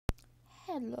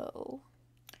Hello,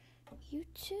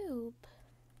 YouTube.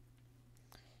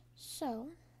 So,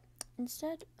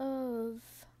 instead of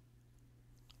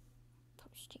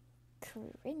posting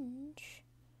cringe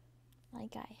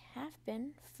like I have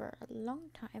been for a long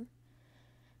time,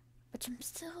 which I'm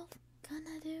still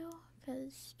gonna do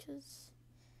because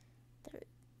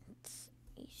it's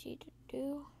easy to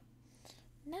do,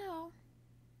 now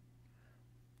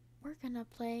we're gonna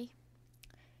play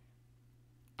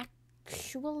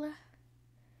actual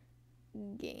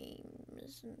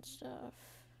games and stuff.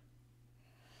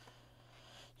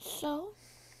 So,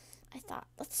 I thought,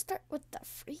 let's start with the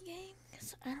free game,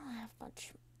 because I don't have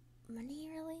much money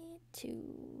really to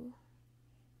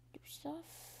do stuff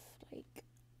like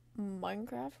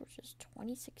Minecraft, which is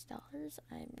 $26.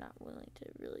 I'm not willing to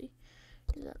really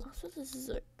do that. Also, this is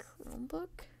a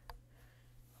Chromebook,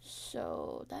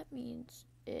 so that means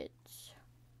it's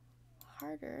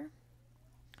harder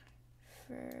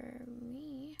for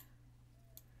me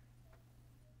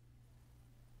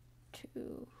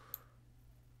to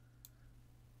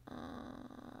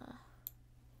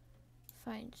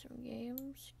find some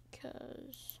games,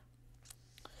 because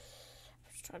I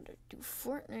was trying to do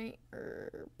Fortnite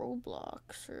or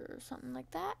Roblox or something like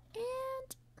that,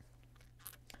 and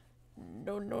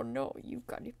no, you've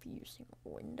got to be using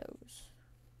Windows.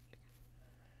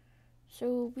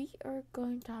 So we are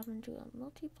going to hop into a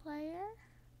multiplayer.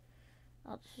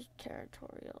 Oh, this is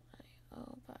territorial.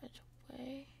 Oh, by the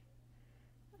way,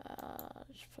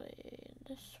 let's play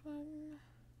this one.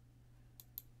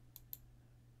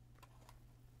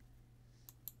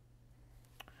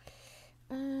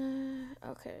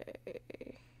 Okay.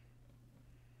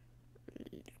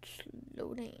 It's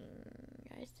loading,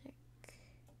 I think.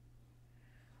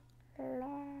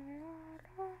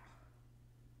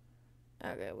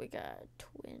 Okay, we got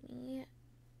 20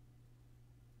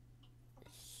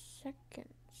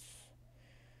 seconds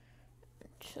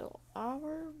until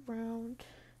our round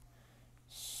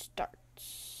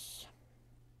starts.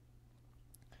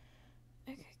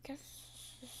 Okay, I guess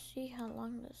let's see how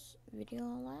long this video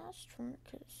lasts for,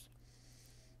 because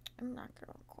I'm not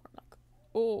gonna record like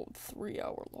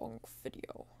 3-hour long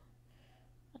video.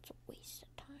 That's a waste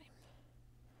of time.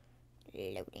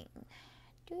 Loading.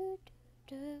 Do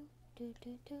do do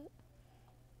do do.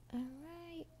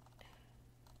 Alright.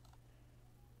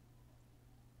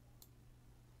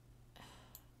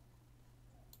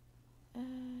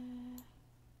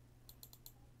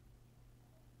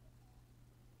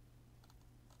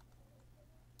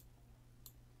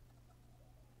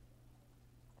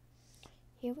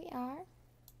 Here we are.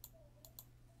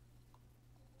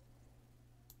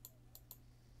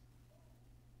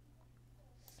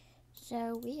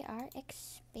 So we are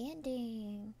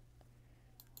expanding.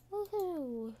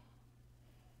 Woohoo!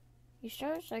 You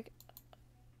start as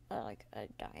like a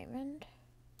diamond.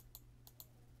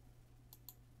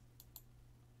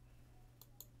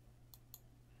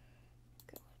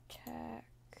 Go attack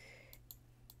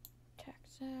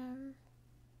them.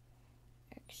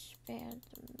 Expand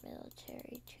the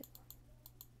military to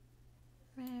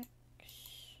max.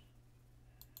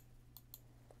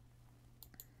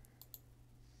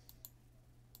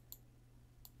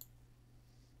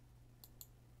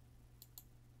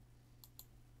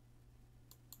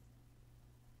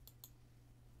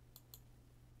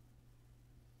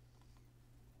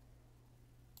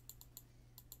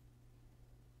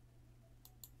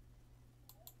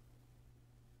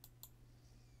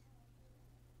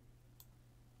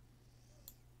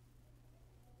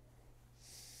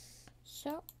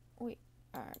 So we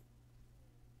are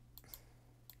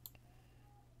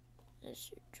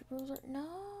this ruler.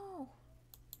 No.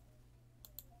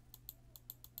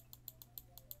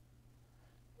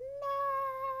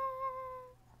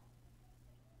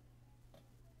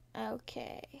 No.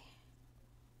 Okay.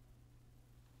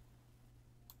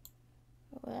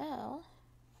 Well,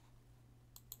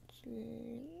 let's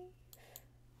leave.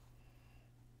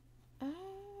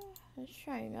 Let's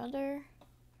try another.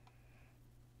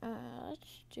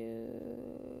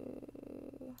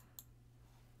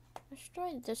 Let's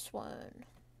try this one.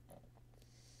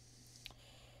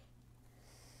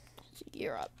 It's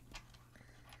Europe.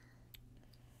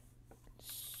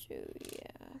 So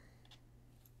yeah,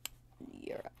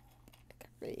 Europe. I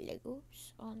got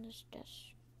Legos on this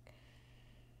desk.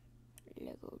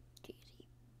 Lego Daisy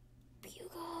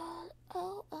Bugle.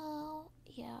 Oh,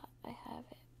 yeah, I have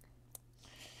it.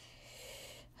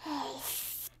 The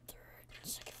third and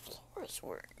second floors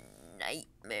were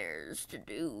nightmares to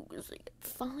do because they kept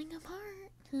falling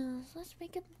apart. So let's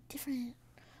make them different.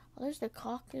 Oh, there's the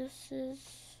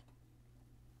Caucasus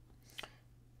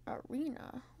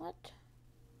Arena. What?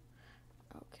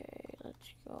 Okay,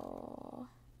 let's go.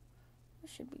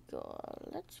 should we go?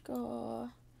 Let's go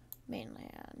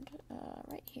mainland.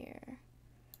 Right here.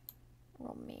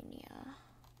 Romania.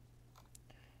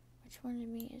 Which one is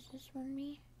me? Is this one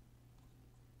me?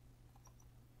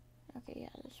 Okay, yeah,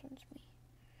 this one's me.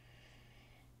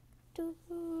 Do,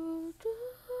 do, do,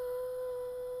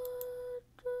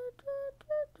 do,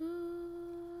 do,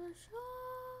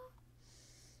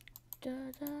 da,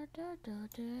 da, da, da,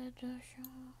 da, da,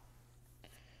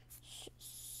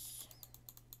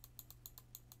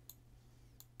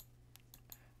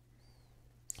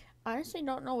 I honestly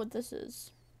don't know what this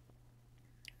is.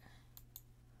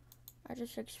 I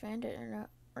just expanded and it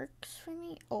works for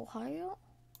me. Ohio?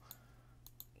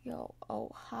 Yo,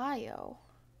 Ohio.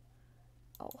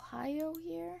 Ohio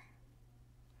here?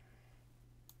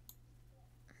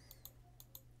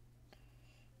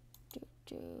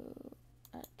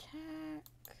 Attack.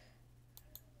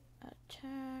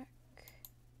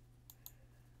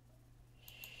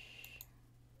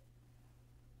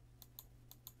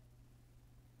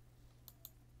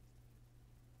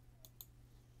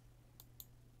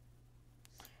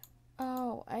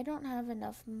 Oh, I don't have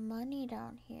enough money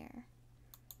down here.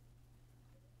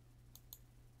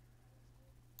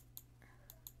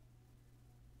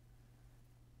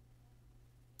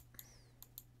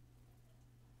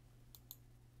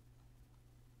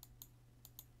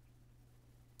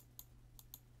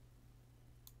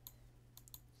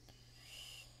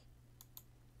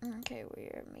 Okay, we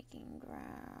are making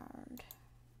ground.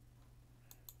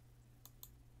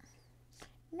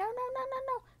 No.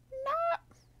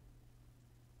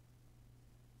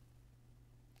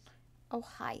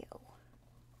 Ohio.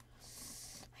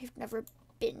 I've never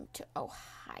been to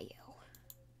Ohio.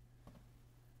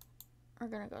 We're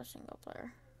gonna go single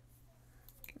player.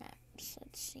 Max,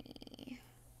 let's see.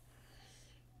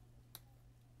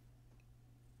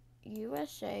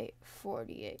 USA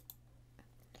 48.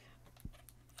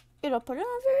 It'll put it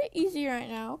on very easy right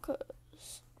now,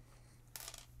 cause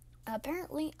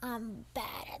apparently I'm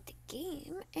bad at the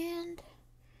game, and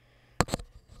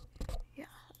yeah,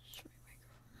 that's my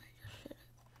microphone. I just hit it.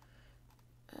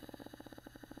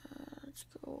 Let's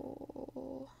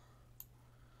go.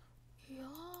 Yeah.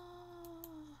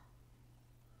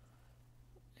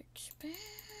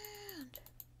 Expand.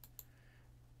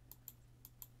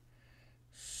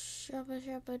 Shabba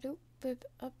shabba doop bib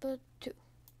uppa doo.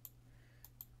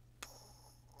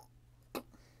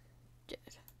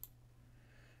 Dead.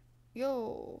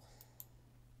 Yo.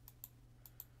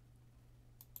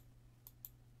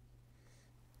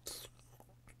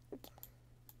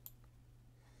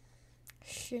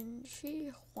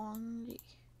 Shinji Huangli.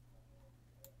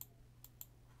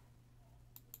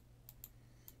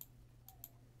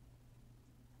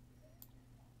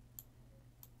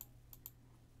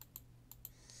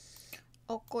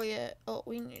 Okoye. Oh,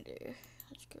 we need to.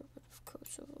 Let's get rid of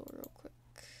Kosovo real quick.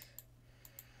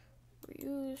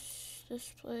 Reuse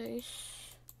this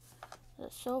place. The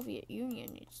Soviet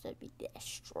Union needs to be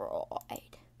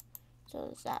destroyed. So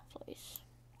is that place.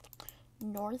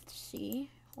 North Sea.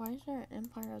 Why is there an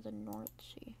Empire of the North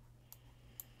Sea?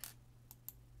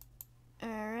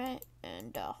 Alright,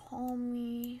 and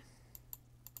Dahomey.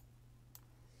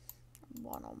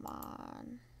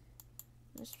 Bonoman.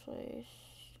 This place.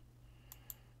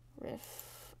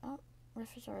 Rif. Oh,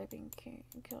 Rif has already been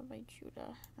killed by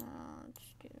Judah.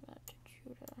 Let's do that to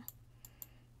Judah.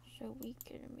 So we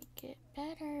can make it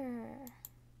better.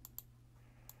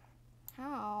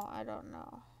 How? I don't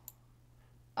know.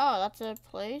 Oh, that's a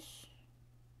place?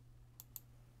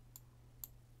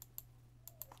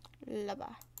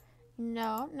 Lava.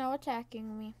 No, no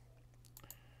attacking me.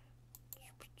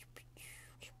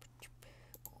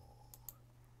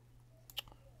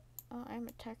 Oh, I'm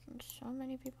attacking so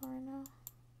many people right now.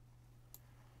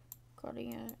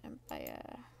 Korean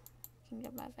Empire.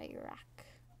 Kingdom of Iraq.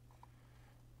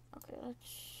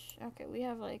 Okay, we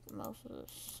have like most of the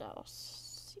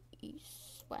south,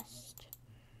 east, west.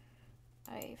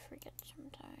 I forget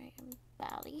sometimes.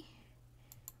 Bali.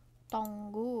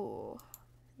 Tongu.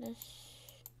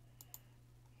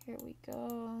 Here we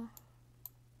go.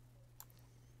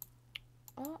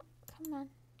 Oh, come on.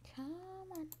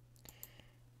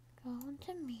 Go on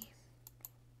to me.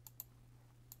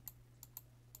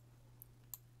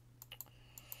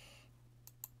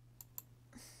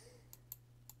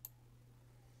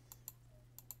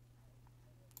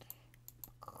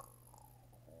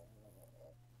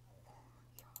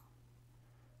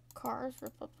 Kars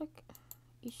Republic,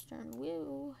 Eastern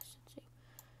Woo.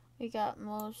 We got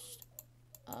most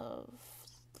of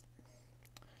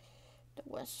the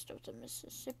west of the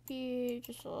Mississippi,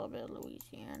 just a little bit of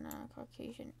Louisiana,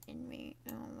 Caucasian inmate.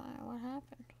 Oh my, what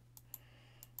happened?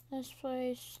 This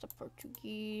place, the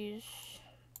Portuguese,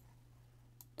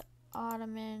 the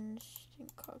Ottomans, the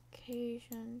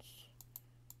Caucasians,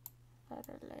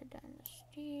 Latter-day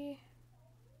Dynasty.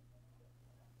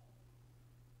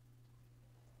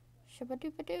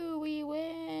 Shabba-dooba-doo, we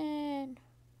win!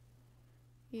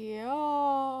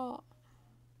 Yeah!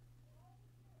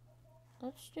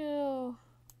 Let's do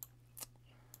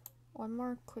one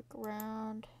more quick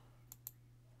round.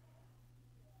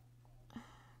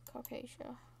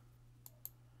 Caucasia.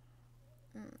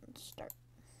 Start.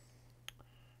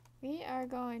 We are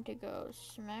going to go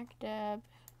smack dab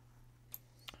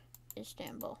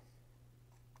Istanbul.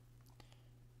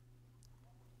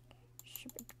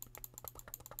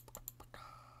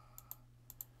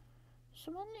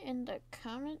 Someone in the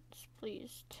comments,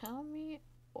 please tell me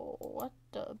what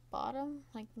the bottom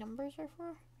numbers are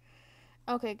for.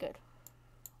 Okay, good.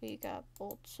 We got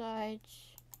both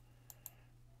sides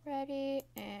ready,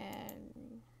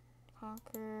 and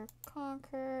conquer,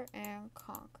 conquer, and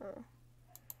conquer.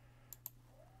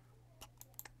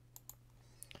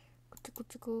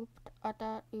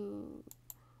 Attack you.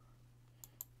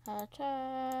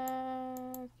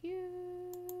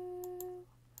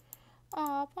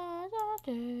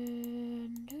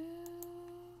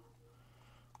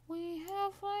 We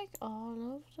have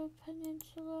all of the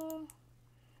peninsula.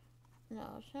 No,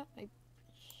 it's not. Is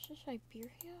this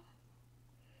Iberia?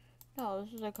 No,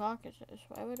 this is the Caucasus.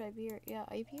 Why would Iberia? Yeah,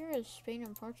 Iberia is Spain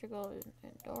and Portugal and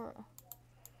Andorra.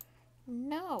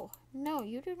 No, no,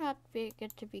 you do not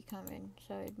get to become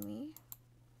inside me.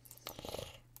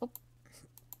 Oh.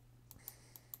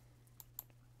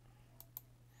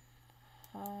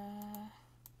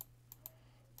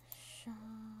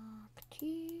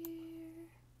 Shakhtar,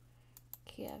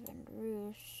 Kiev and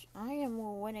Rus. I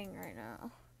am winning right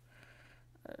now.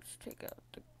 Let's take out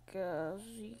the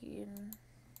Ghazi and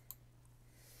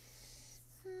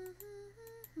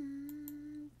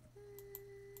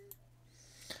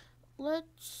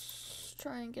let's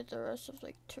try and get the rest of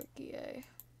Turkey.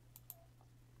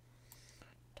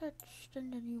 Touched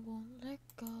and then you won't let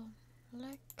go.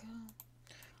 Let go.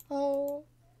 Oh.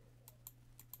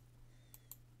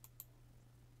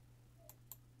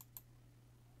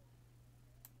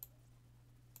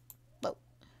 Oh.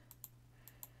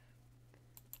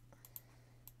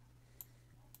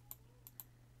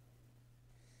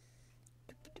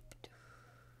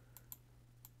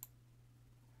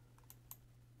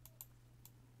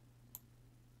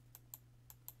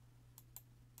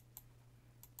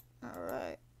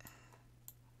 Alright.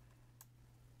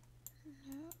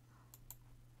 No.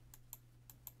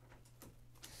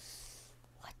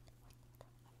 What?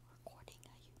 I'm recording a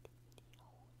YouTube video.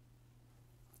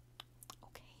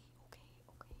 Okay.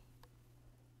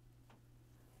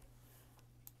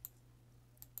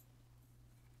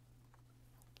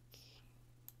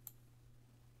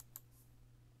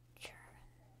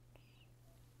 Germans.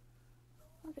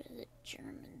 What are the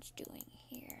Germans doing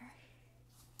here?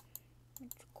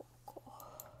 It's cool.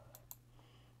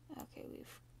 Okay,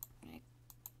 we've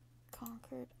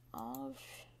conquered all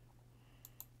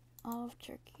of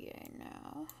Turkey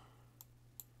now.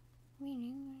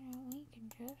 Meaning we can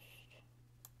just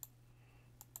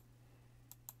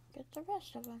get the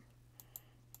rest of them.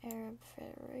 Arab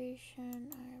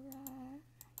Federation, Iraq.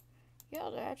 Yeah,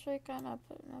 they're actually gonna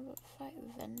putting up a fight.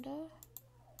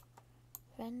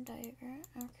 Venn diagram.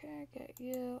 Okay, I get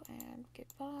you, and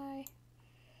goodbye.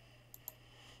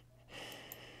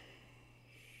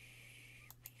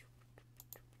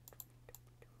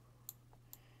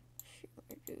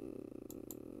 Do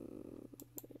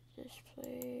this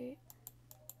plate.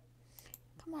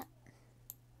 Come on.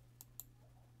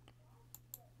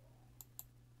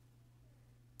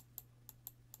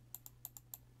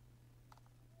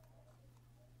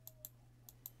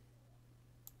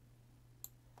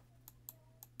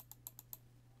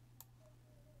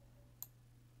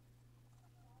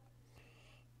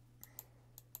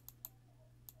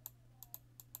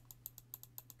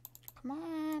 Come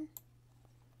on.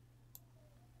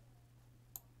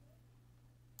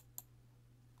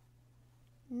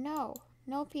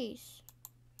 No peace.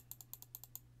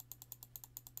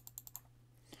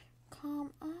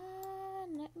 Come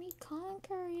on, let me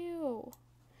conquer you.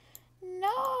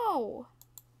 No!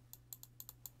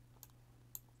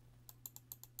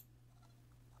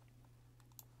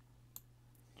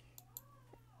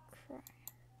 Cry.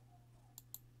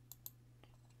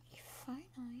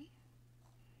 Finally.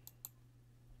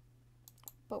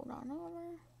 Boat on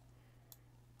over.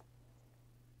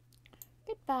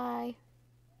 Goodbye.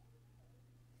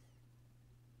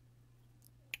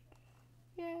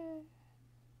 Yeah.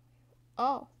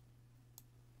 Oh.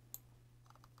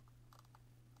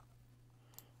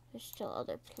 There's still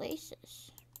other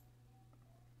places.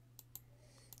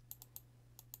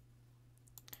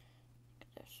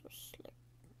 They're so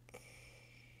slick.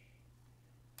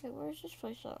 Wait, where's this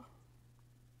place though?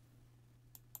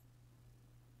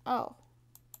 Oh.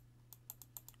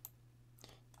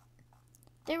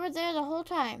 They were there the whole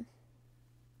time.